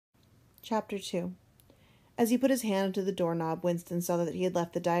Chapter 2. As he put his hand to the doorknob, Winston saw that he had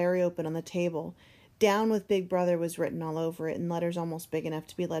left the diary open on the table. Down with Big Brother was written all over it in letters almost big enough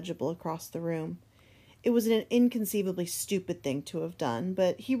to be legible across the room. It was an inconceivably stupid thing to have done,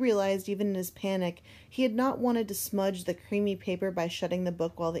 but he realized even in his panic he had not wanted to smudge the creamy paper by shutting the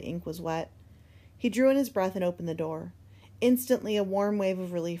book while the ink was wet. He drew in his breath and opened the door. Instantly a warm wave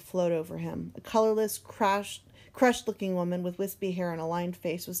of relief flowed over him. A colorless, crushed-looking woman with wispy hair and a lined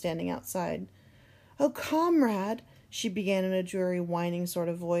face was standing outside. "Oh, comrade," she began in a dreary, whining sort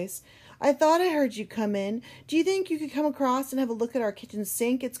of voice. "I thought I heard you come in. Do you think you could come across and have a look at our kitchen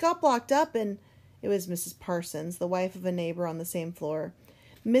sink? It's got blocked up and—" It was Mrs. Parsons, the wife of a neighbor on the same floor.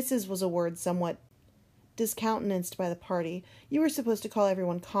 Mrs. was a word somewhat discountenanced by the party. You were supposed to call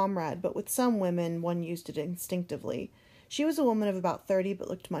everyone comrade, but with some women one used it instinctively. She was a woman of about 30, but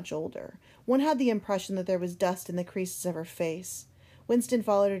looked much older. One had the impression that there was dust in the creases of her face. Winston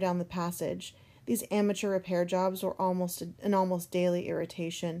followed her down the passage. These amateur repair jobs were an almost daily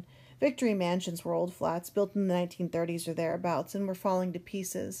irritation. Victory Mansions were old flats, built in the 1930s or thereabouts, and were falling to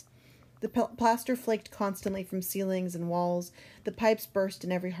pieces. The plaster flaked constantly from ceilings and walls. The pipes burst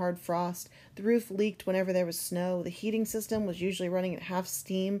in every hard frost. The roof leaked whenever there was snow. The heating system was usually running at half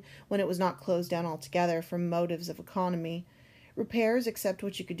steam when it was not closed down altogether from motives of economy. Repairs, except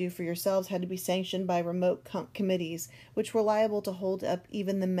what you could do for yourselves, had to be sanctioned by remote committees, which were liable to hold up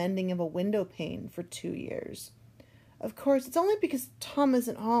even the mending of a window pane for 2 years. "Of course, it's only because Tom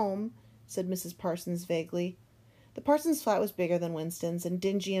isn't home," said Mrs. Parsons vaguely. The Parsons flat was bigger than Winston's, and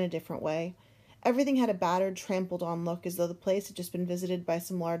dingy in a different way. Everything had a battered, trampled-on look, as though the place had just been visited by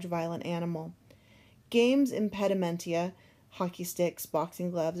some large, violent animal. Games impedimenta, hockey sticks,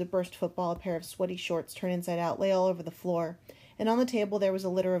 boxing gloves, a burst football, a pair of sweaty shorts turned inside out, lay all over the floor, and on the table there was a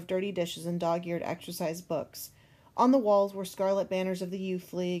litter of dirty dishes and dog-eared exercise books. On the walls were scarlet banners of the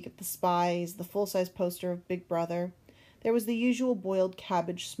Youth League, the Spies, the full-size poster of Big Brother. There was the usual boiled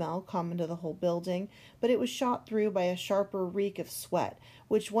cabbage smell, common to the whole building, but it was shot through by a sharper reek of sweat,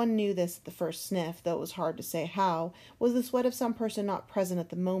 which one knew this at the first sniff, though it was hard to say how, was the sweat of some person not present at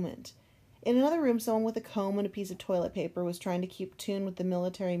the moment. In another room, someone with a comb and a piece of toilet paper was trying to keep tune with the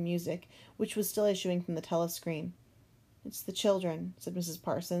military music, which was still issuing from the telescreen. "It's the children," said Mrs.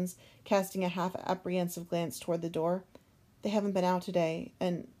 Parsons, casting a half-apprehensive glance toward the door. "They haven't been out today,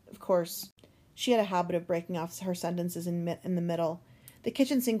 and, of course—" She had a habit of breaking off her sentences in the middle. The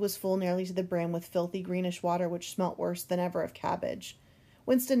kitchen sink was full nearly to the brim with filthy greenish water which smelt worse than ever of cabbage.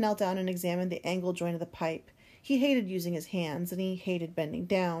 Winston knelt down and examined the angle joint of the pipe. He hated using his hands, and he hated bending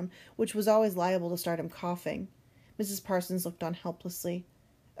down, which was always liable to start him coughing. Mrs. Parsons looked on helplessly.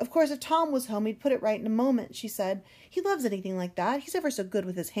 "Of course, if Tom was home, he'd put it right in a moment," she said. "He loves anything like that. He's ever so good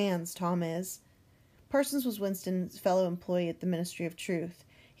with his hands, Tom is." Parsons was Winston's fellow employee at the Ministry of Truth.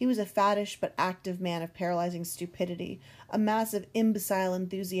 He was a fattish but active man of paralyzing stupidity, a mass of imbecile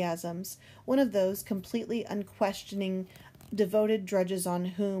enthusiasms, one of those completely unquestioning, devoted drudges on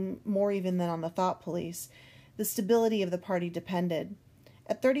whom, more even than on the thought police, the stability of the party depended.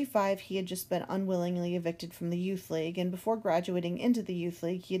 At 35, he had just been unwillingly evicted from the Youth League, and before graduating into the Youth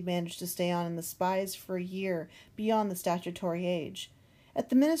League, he had managed to stay on in the Spies for a year beyond the statutory age. At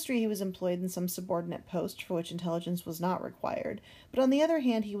the ministry he was employed in some subordinate post for which intelligence was not required, but on the other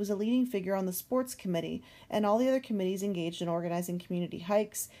hand he was a leading figure on the sports committee and all the other committees engaged in organizing community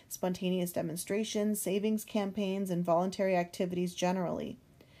hikes, spontaneous demonstrations, savings campaigns, and voluntary activities generally.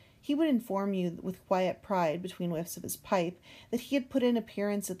 He would inform you with quiet pride, between whiffs of his pipe, that he had put in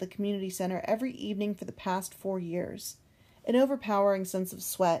appearance at the community center every evening for the past 4 years. An overpowering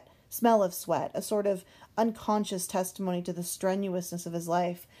smell of sweat, a sort of unconscious testimony to the strenuousness of his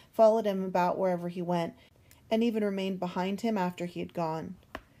life, followed him about wherever he went, and even remained behind him after he had gone.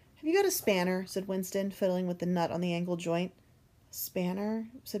 "Have you got a spanner?" said Winston, fiddling with the nut on the angle joint. "A spanner?"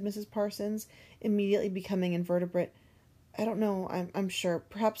 said Mrs. Parsons, immediately becoming invertebrate. "I don't know, I'm sure.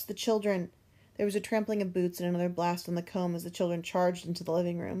 Perhaps the children—" There was a trampling of boots and another blast on the comb as the children charged into the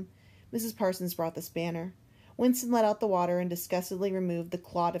living room. Mrs. Parsons brought the spanner. Winston let out the water and disgustedly removed the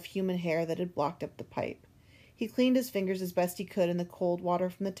clot of human hair that had blocked up the pipe. He cleaned his fingers as best he could in the cold water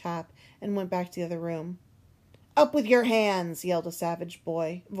from the tap and went back to the other room. "Up with your hands!" yelled a savage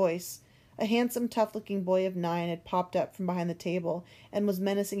voice. A handsome, tough-looking boy of 9 had popped up from behind the table and was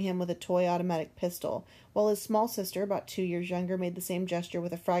menacing him with a toy automatic pistol, while his small sister, about 2 years younger, made the same gesture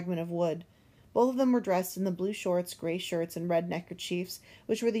with a fragment of wood. Both of them were dressed in the blue shorts, gray shirts, and red neckerchiefs,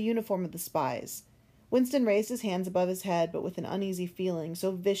 which were the uniform of the Spies. Winston raised his hands above his head, but with an uneasy feeling,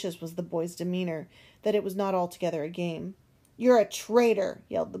 so vicious was the boy's demeanor, that it was not altogether a game. "You're a traitor,"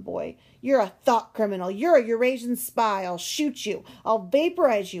 yelled the boy. "You're a thought criminal. You're a Eurasian spy. I'll shoot you. I'll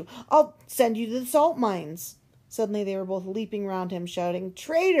vaporize you. I'll send you to the salt mines." Suddenly they were both leaping round him, shouting,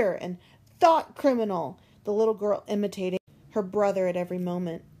 "Traitor!" and "Thought criminal!" the little girl imitating her brother at every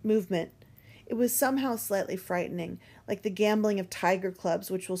movement. It was somehow slightly frightening, like the gambling of tiger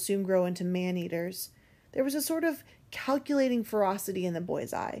clubs, which will soon grow into man-eaters. There was a sort of calculating ferocity in the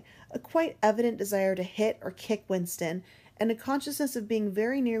boy's eye, a quite evident desire to hit or kick Winston, and a consciousness of being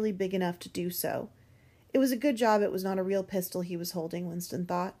very nearly big enough to do so. It was a good job it was not a real pistol he was holding, Winston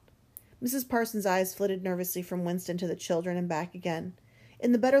thought. Mrs. Parsons' eyes flitted nervously from Winston to the children and back again.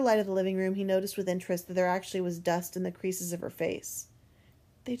 In the better light of the living room, he noticed with interest that there actually was dust in the creases of her face.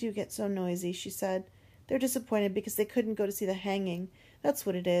 "They do get so noisy," she said. "They're disappointed because they couldn't go to see the hanging. That's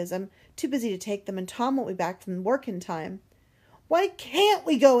what it is. I'm too busy to take them, and Tom won't be back from work in time." "Why can't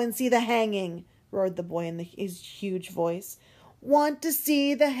we go and see the hanging?" roared the boy in his huge voice. "Want to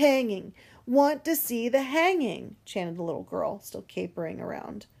see the hanging. Want to see the hanging," chanted the little girl, still capering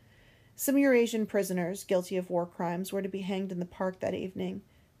around. Some Eurasian prisoners, guilty of war crimes, were to be hanged in the park that evening,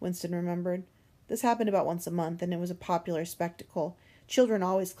 Winston remembered. This happened about once a month, and it was a popular spectacle. Children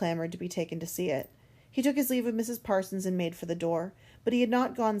always clamored to be taken to see it. He took his leave of Mrs. Parsons and made for the door, but he had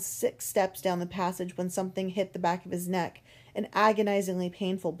not gone 6 steps down the passage when something hit the back of his neck, an agonizingly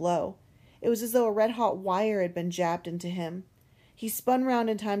painful blow. It was as though a red-hot wire had been jabbed into him. He spun round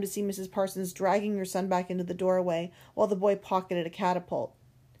in time to see Mrs. Parsons dragging her son back into the doorway, while the boy pocketed a catapult.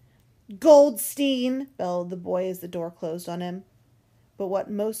 "Goldstein!" bellowed the boy as the door closed on him. But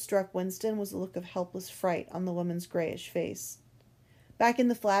what most struck Winston was the look of helpless fright on the woman's grayish face. Back in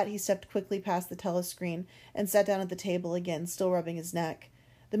the flat, he stepped quickly past the telescreen and sat down at the table again, still rubbing his neck.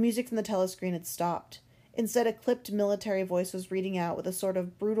 The music from the telescreen had stopped. Instead, a clipped military voice was reading out, with a sort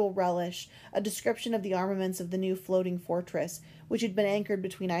of brutal relish, a description of the armaments of the new floating fortress, which had been anchored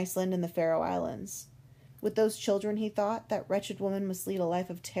between Iceland and the Faroe Islands. With those children, he thought, that wretched woman must lead a life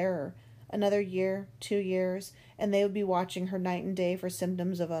of terror. Another year, 2 years, and they would be watching her night and day for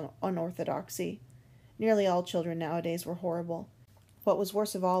symptoms of unorthodoxy. Nearly all children nowadays were horrible. What was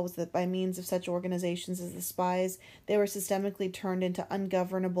worse of all was that by means of such organizations as the spies, they were systemically turned into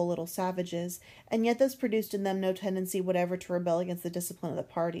ungovernable little savages, and yet this produced in them no tendency whatever to rebel against the discipline of the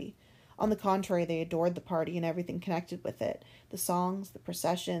party. On the contrary, they adored the party and everything connected with it. The songs, the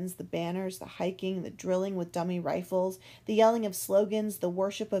processions, the banners, the hiking, the drilling with dummy rifles, the yelling of slogans, the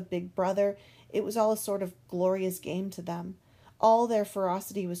worship of Big Brother. It was all a sort of glorious game to them. All their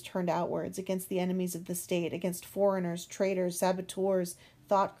ferocity was turned outwards, against the enemies of the state, against foreigners, traitors, saboteurs,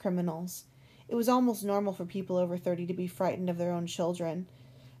 thought criminals. It was almost normal for people over 30 to be frightened of their own children,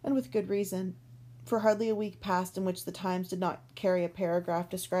 and with good reason. For hardly a week passed in which the Times did not carry a paragraph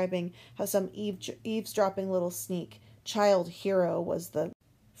describing how some eavesdropping little sneak, child hero was the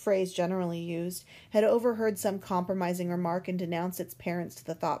phrase generally used, had overheard some compromising remark and denounced its parents to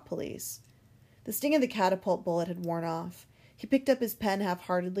the thought police. The sting of the catapult bullet had worn off. He picked up his pen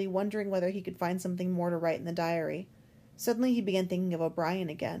half-heartedly, wondering whether he could find something more to write in the diary. Suddenly he began thinking of O'Brien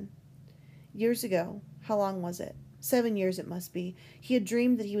again. Years ago, how long was it? 7 years it must be, he had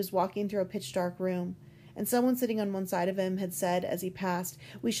dreamed that he was walking through a pitch-dark room, and someone sitting on one side of him had said, as he passed,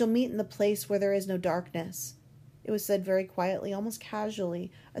 "We shall meet in the place where there is no darkness." It was said very quietly, almost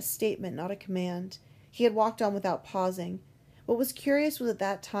casually, a statement, not a command. He had walked on without pausing. What was curious was at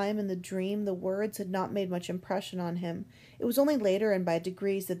that time in the dream the words had not made much impression on him. It was only later and by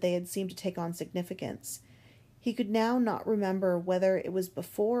degrees that they had seemed to take on significance. He could now not remember whether it was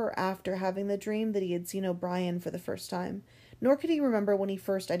before or after having the dream that he had seen O'Brien for the first time, nor could he remember when he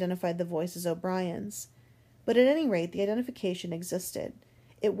first identified the voice as O'Brien's. But at any rate, the identification existed.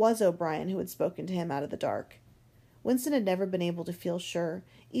 It was O'Brien who had spoken to him out of the dark. Winston had never been able to feel sure.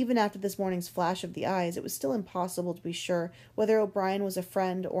 Even after this morning's flash of the eyes, it was still impossible to be sure whether O'Brien was a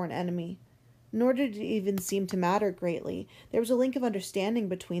friend or an enemy. Nor did it even seem to matter greatly. There was a link of understanding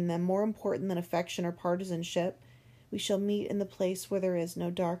between them, more important than affection or partisanship. "We shall meet in the place where there is no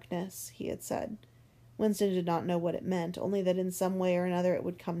darkness," he had said. Winston did not know what it meant, only that in some way or another it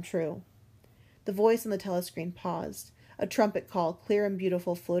would come true. The voice on the telescreen paused. A trumpet call, clear and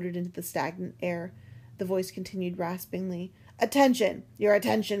beautiful, floated into the stagnant air. The voice continued raspingly. "Attention! Your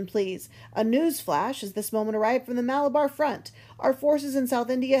attention, please. A news flash has this moment arrived from the Malabar front. Our forces in South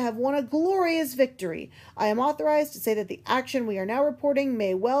India have won a glorious victory. I am authorized to say that the action we are now reporting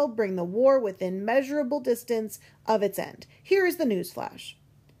may well bring the war within measurable distance of its end. Here is the news flash."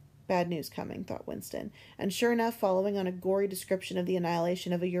 Bad news coming, thought Winston, and sure enough, following on a gory description of the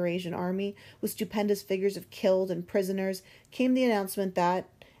annihilation of a Eurasian army, with stupendous figures of killed and prisoners, came the announcement that,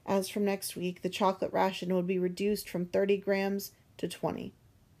 As from next week, the chocolate ration would be reduced from 30 grams to 20.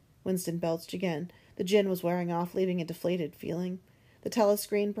 Winston belched again. The gin was wearing off, leaving a deflated feeling. The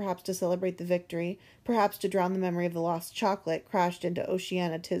telescreen, perhaps to celebrate the victory, perhaps to drown the memory of the lost chocolate, crashed into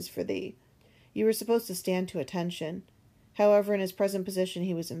Oceana, 'Tis for Thee. You were supposed to stand to attention. However, in his present position,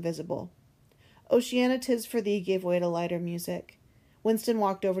 he was invisible. Oceana, 'Tis for Thee gave way to lighter music. Winston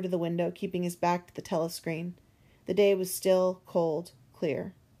walked over to the window, keeping his back to the telescreen. The day was still, cold,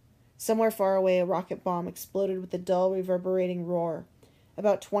 clear. Somewhere far away, a rocket bomb exploded with a dull, reverberating roar.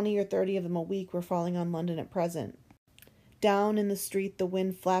 About 20 or 30 of them a week were falling on London at present. Down in the street, the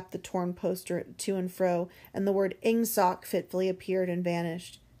wind flapped the torn poster to and fro, and the word Ingsoc fitfully appeared and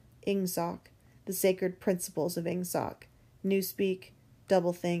vanished. Ingsoc, the sacred principles of Ingsoc. Newspeak,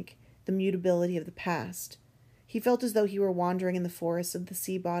 doublethink, the mutability of the past. He felt as though he were wandering in the forests of the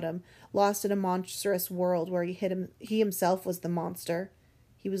sea bottom, lost in a monstrous world where he himself was the monster.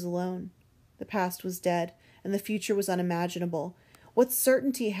 He was alone. The past was dead, and the future was unimaginable. What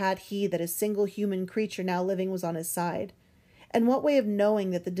certainty had he that a single human creature now living was on his side? And what way of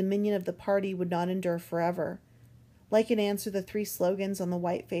knowing that the dominion of the party would not endure forever? Like an answer, the 3 slogans on the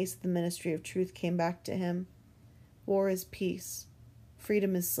white face of the Ministry of Truth came back to him. War is peace.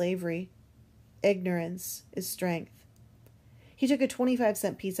 Freedom is slavery. Ignorance is strength. He took a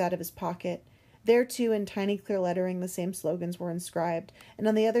 25-cent piece out of his pocket. There, too, in tiny clear lettering, the same slogans were inscribed, and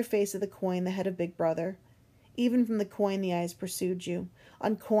on the other face of the coin, the head of Big Brother. Even from the coin, the eyes pursued you.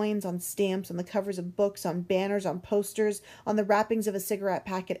 On coins, on stamps, on the covers of books, on banners, on posters, on the wrappings of a cigarette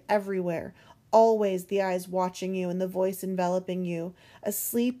packet, everywhere. Always the eyes watching you and the voice enveloping you.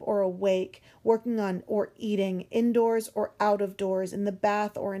 Asleep or awake, working on or eating, indoors or out of doors, in the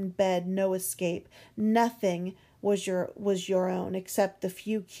bath or in bed, no escape. Nothing was your own, except the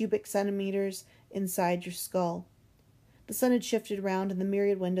few cubic centimeters inside your skull. The sun had shifted round, and the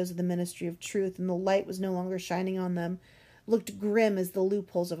myriad windows of the Ministry of Truth, and the light was no longer shining on them, looked grim as the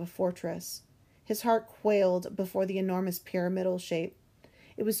loopholes of a fortress. His heart quailed before the enormous pyramidal shape.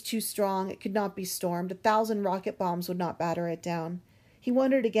 It was too strong. It could not be stormed. 1,000 rocket bombs would not batter it down. He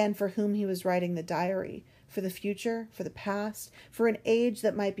wondered again for whom he was writing the diary. For the future? For the past? For an age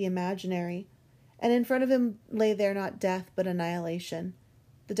that might be imaginary? And in front of him lay there not death, but annihilation.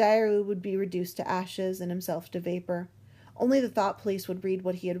 The diary would be reduced to ashes and himself to vapor. Only the thought police would read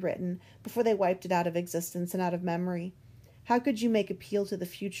what he had written before they wiped it out of existence and out of memory. How could you make appeal to the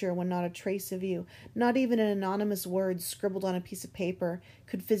future when not a trace of you, not even an anonymous word scribbled on a piece of paper,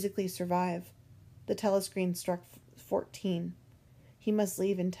 could physically survive? The telescreen struck 14. He must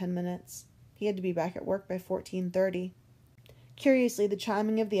leave in 10 minutes. He had to be back at work by 14:30. Curiously, the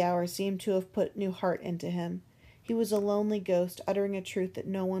chiming of the hour seemed to have put new heart into him. He was a lonely ghost, uttering a truth that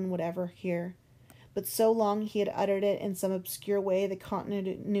no one would ever hear. But so long he had uttered it in some obscure way, the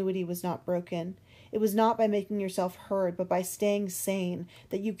continuity was not broken. It was not by making yourself heard, but by staying sane,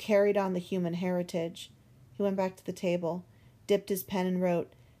 that you carried on the human heritage. He went back to the table, dipped his pen and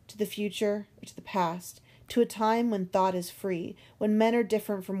wrote, to the future or to the past, to a time when thought is free, when men are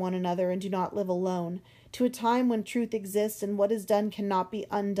different from one another and do not live alone, to a time when truth exists and what is done cannot be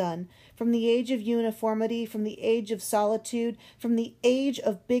undone, from the age of uniformity, from the age of solitude, from the age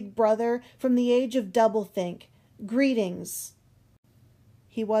of Big Brother, from the age of doublethink. Greetings.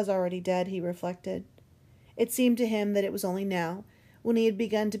 He was already dead, he reflected. It seemed to him that it was only now, when he had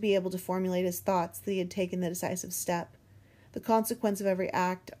begun to be able to formulate his thoughts, that he had taken the decisive step. The consequences of every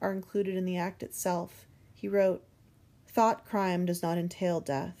act are included in the act itself. He wrote, Thought crime does not entail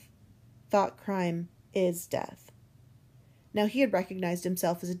death. Thought crime is death. Now he had recognized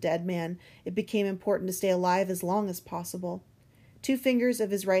himself as a dead man. It became important to stay alive as long as possible. 2 fingers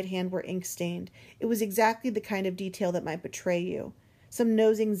of his right hand were ink-stained. It was exactly the kind of detail that might betray you. Some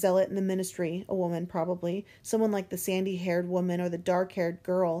nosing zealot in the ministry, a woman probably, someone like the sandy-haired woman or the dark-haired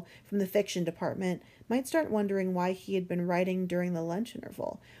girl from the fiction department, might start wondering why he had been writing during the lunch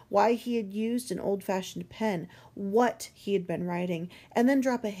interval, why he had used an old-fashioned pen, what he had been writing, and then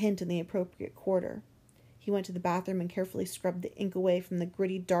drop a hint in the appropriate quarter. He went to the bathroom and carefully scrubbed the ink away from the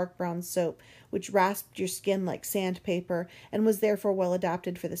gritty dark brown soap, which rasped your skin like sandpaper and was therefore well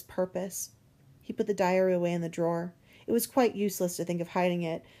adapted for this purpose. He put the diary away in the drawer. It was quite useless to think of hiding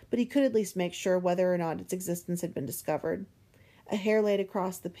it, but he could at least make sure whether or not its existence had been discovered. A hair laid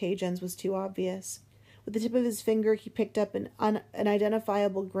across the page ends was too obvious. With the tip of his finger he picked up an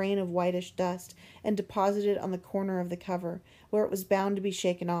identifiable grain of whitish dust and deposited it on the corner of the cover, where it was bound to be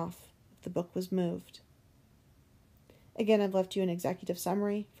shaken off if the book was moved. Again, I've left you an executive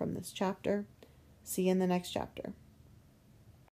summary from this chapter. See you in the next chapter.